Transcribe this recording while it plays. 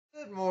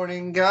Good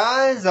morning,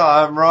 guys.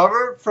 I'm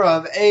Robert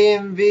from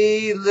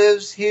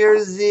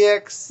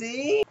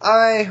AMVLIVESHEREZXC.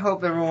 I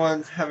hope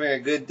everyone's having a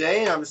good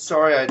day. I'm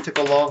sorry I took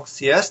a long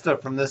siesta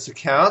from this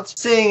account,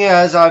 seeing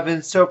as I've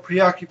been so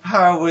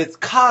preoccupied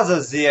with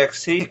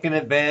KazaZXC taking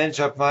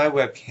advantage of my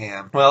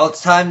webcam. Well,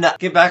 it's time to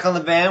get back on the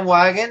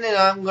bandwagon, and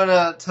I'm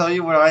gonna tell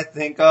you what I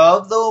think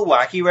of the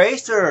Wacky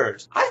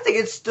Racers. I think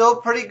it's still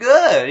pretty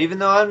good, even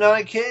though I'm not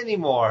a kid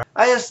anymore.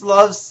 I just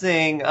love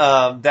seeing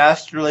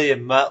Dastardly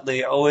and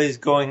Muttley always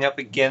going up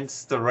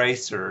against the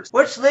racers.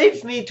 Which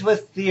leads me to a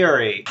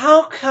theory.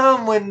 How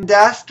come when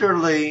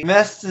Dastardly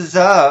messes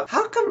up,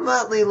 how come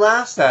Muttley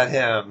laughs at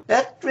him?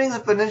 That brings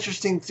up an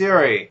interesting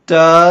theory.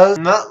 Does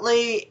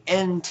Muttley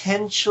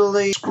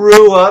intentionally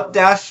screw up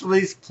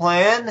Dastardly's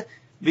plan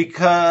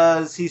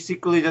because he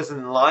secretly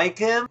doesn't like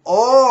him?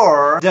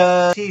 Or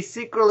does he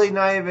secretly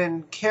not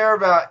even care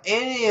about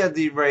any of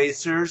the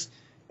racers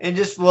and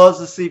just loves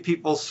to see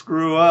people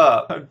screw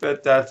up? I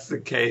bet that's the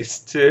case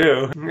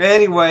too.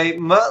 Anyway,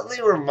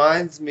 Muttley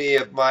reminds me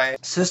of my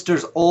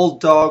sister's old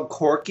dog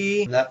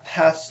Corky that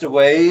passed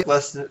away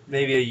less than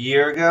maybe a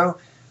year ago.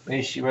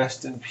 May she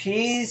rest in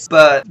peace.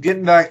 But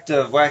getting back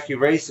to Wacky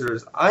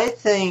Racers, I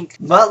think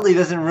Muttley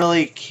doesn't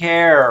really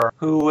care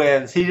who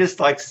wins. He just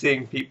likes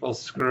seeing people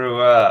screw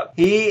up.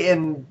 He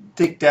and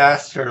Dick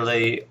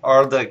Dastardly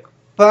are the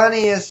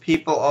funniest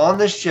people on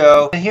the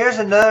show. And here's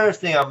another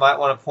thing I might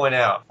want to point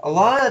out. A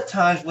lot of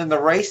times when the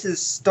races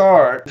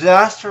start,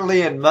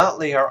 Dastardly and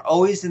Muttley are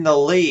always in the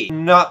lead,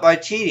 not by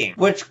cheating.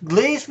 Which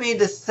leads me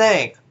to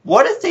think,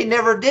 what if they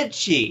never did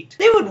cheat?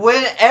 They would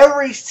win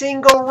every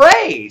single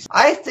race.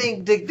 I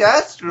think Dick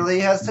Dastardly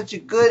has such a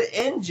good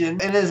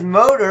engine in his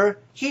motor,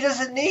 he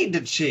doesn't need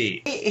to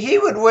cheat. He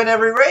would win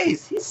every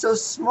race. He's so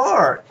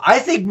smart. I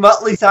think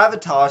Muttley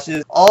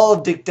sabotages all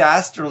of Dick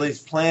Dastardly's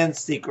plans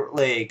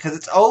secretly. Because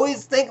it's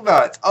always, think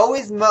about it, it's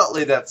always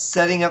Muttley that's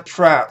setting up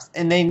traps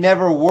and they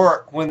never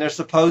work when they're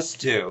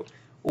supposed to.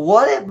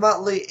 What if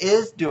Muttley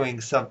is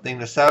doing something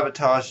to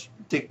sabotage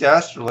Dick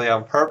Dastardly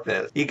on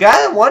purpose? You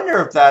gotta wonder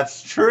if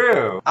that's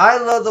true. I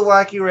love the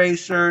Wacky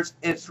Racers.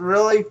 It's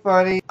really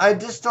funny. I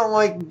just don't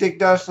like Dick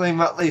Dastardly and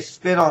Muttley's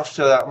spin-off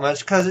show that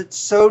much because it's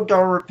so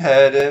darn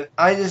repetitive.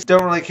 I just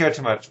don't really care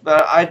too much.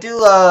 But I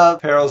do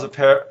love Perils of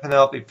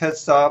Penelope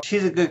Pitstop.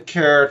 She's a good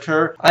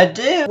character. I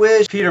do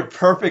wish Peter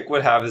Perfect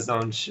would have his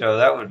own show.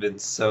 That would have been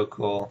so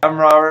cool. I'm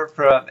Robert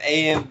from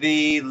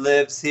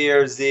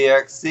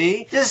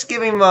AMVLIVESHEREZXC. Just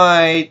giving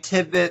my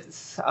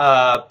tidbits,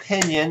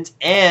 opinions,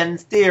 and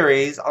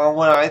theories on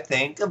what I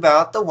think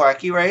about the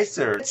Wacky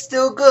Racers. It's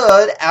still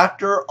good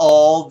after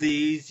all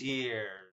these years.